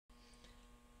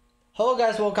Hello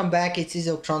guys, welcome back. It's Easy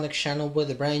Electronics channel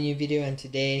with a brand new video, and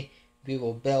today we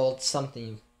will build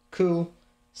something cool,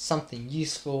 something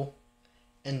useful,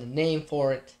 and the name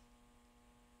for it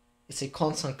is a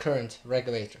constant current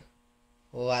regulator.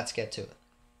 Let's get to it.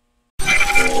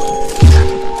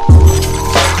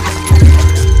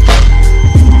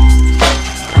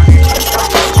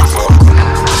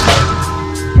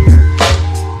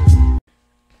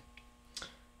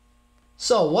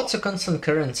 So what's a constant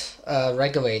current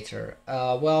regulator?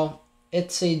 Well,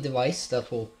 it's a device that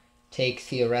will take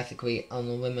theoretically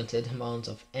unlimited amount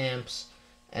of amps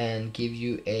and give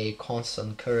you a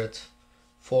constant current,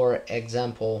 for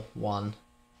example 1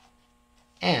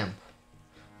 amp,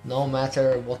 no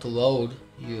matter what load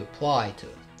you apply to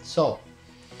it. So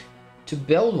to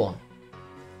build one,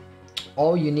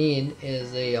 all you need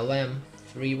is a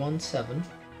LM317,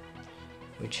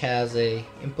 which has a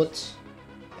input,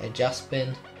 adjust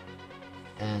pin,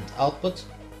 and output.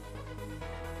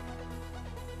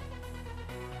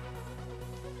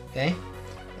 Okay,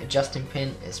 adjusting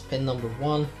pin is pin number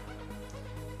 1,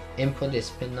 input is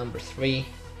pin number 3,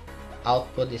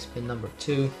 output is pin number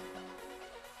 2.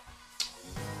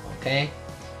 Okay,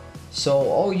 so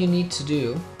all you need to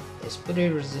do is put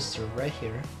a resistor right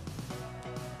here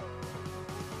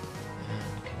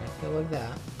and connect it like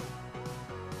that.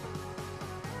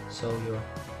 So your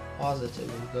positive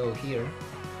will go here,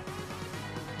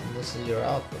 and this is your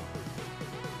output,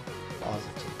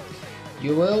 positive.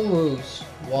 You will lose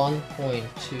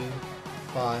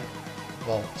 1.25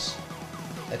 volts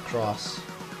across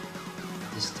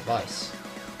this device.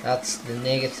 That's the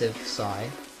negative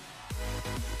side.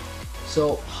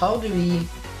 So how do we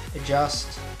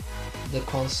adjust the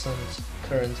constant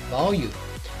current value?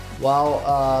 Well,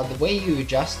 the way you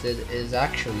adjust it is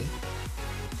actually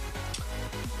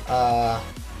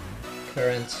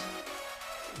current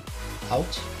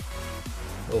out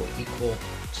will equal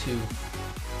to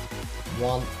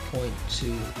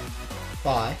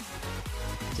 1.25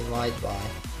 divided by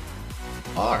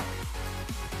R.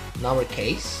 In our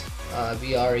case,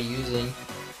 we are using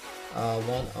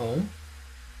 1 ohm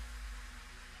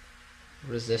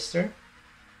resistor,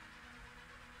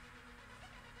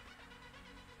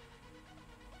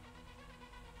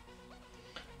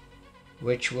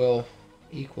 which will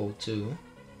equal to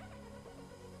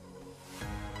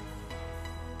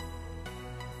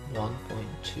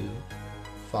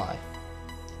 1.25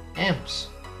 amps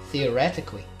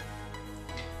theoretically.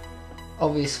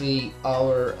 Obviously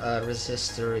our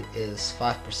resistor is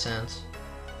 5%,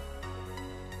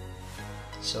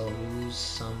 so we lose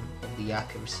some of the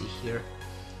accuracy here,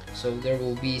 so there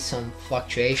will be some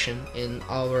fluctuation in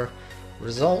our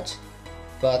result,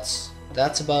 but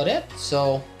that's about it.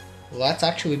 So let's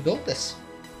actually build this.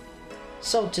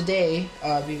 So today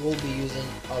we will be using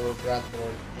our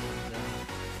breadboard, and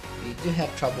we do have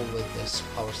trouble with this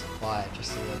power supply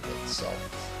just a little bit, so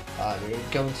we're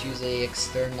going to use a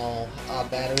external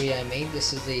battery I made.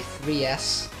 This is a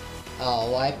 3S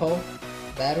LiPo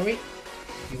battery.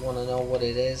 If you want to know what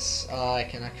it is, I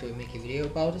can actually make a video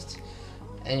about it.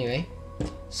 Anyway,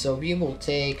 so we will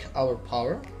take our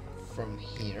power from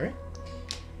here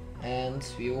and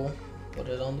we will put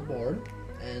it on the board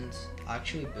and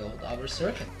actually build our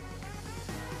circuit.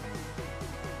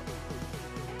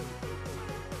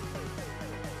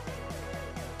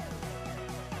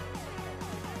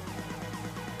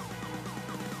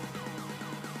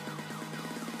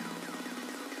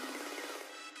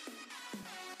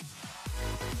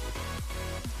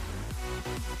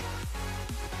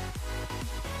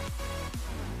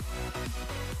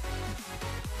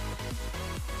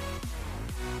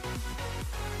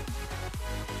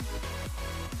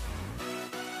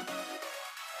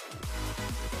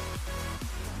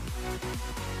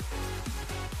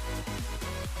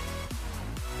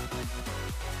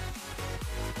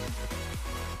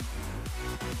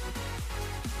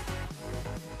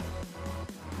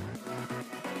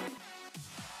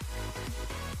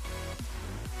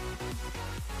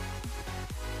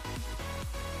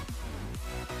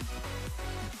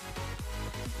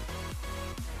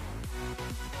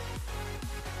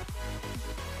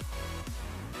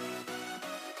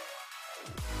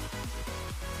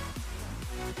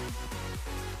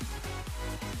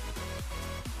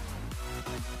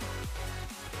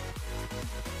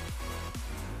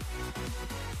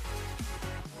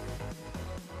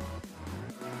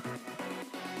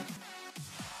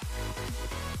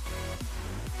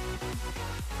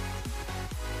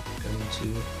 Going to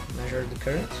measure the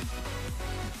current.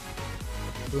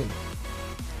 Boom.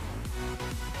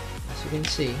 As you can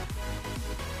see,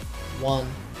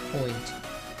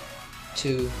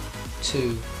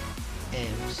 1.22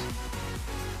 amps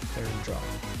current drop.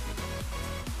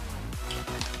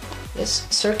 This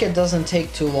circuit doesn't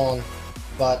take too long,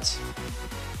 but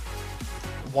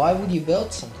why would you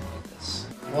build something like this?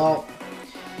 Well,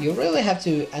 you really have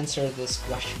to answer this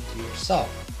question to yourself,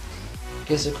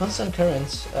 because a constant current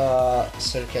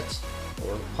circuit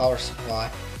or power supply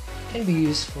can be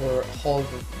used for a whole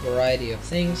variety of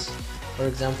things. For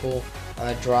example,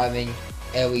 driving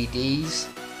LEDs.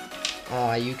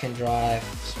 You can drive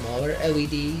smaller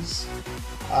LEDs.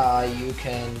 You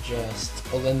can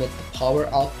just limit the power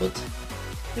output.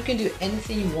 You can do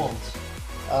anything you want,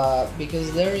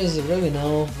 because there is really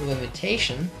no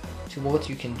limitation to what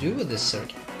you can do with this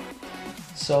circuit.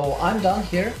 So I'm done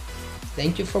here.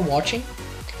 Thank you for watching.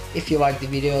 If you like the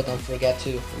video, don't forget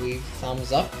to leave a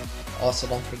thumbs up. Also,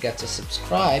 don't forget to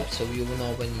subscribe so you will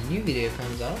know when a new video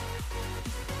comes out.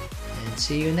 And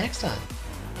see you next time.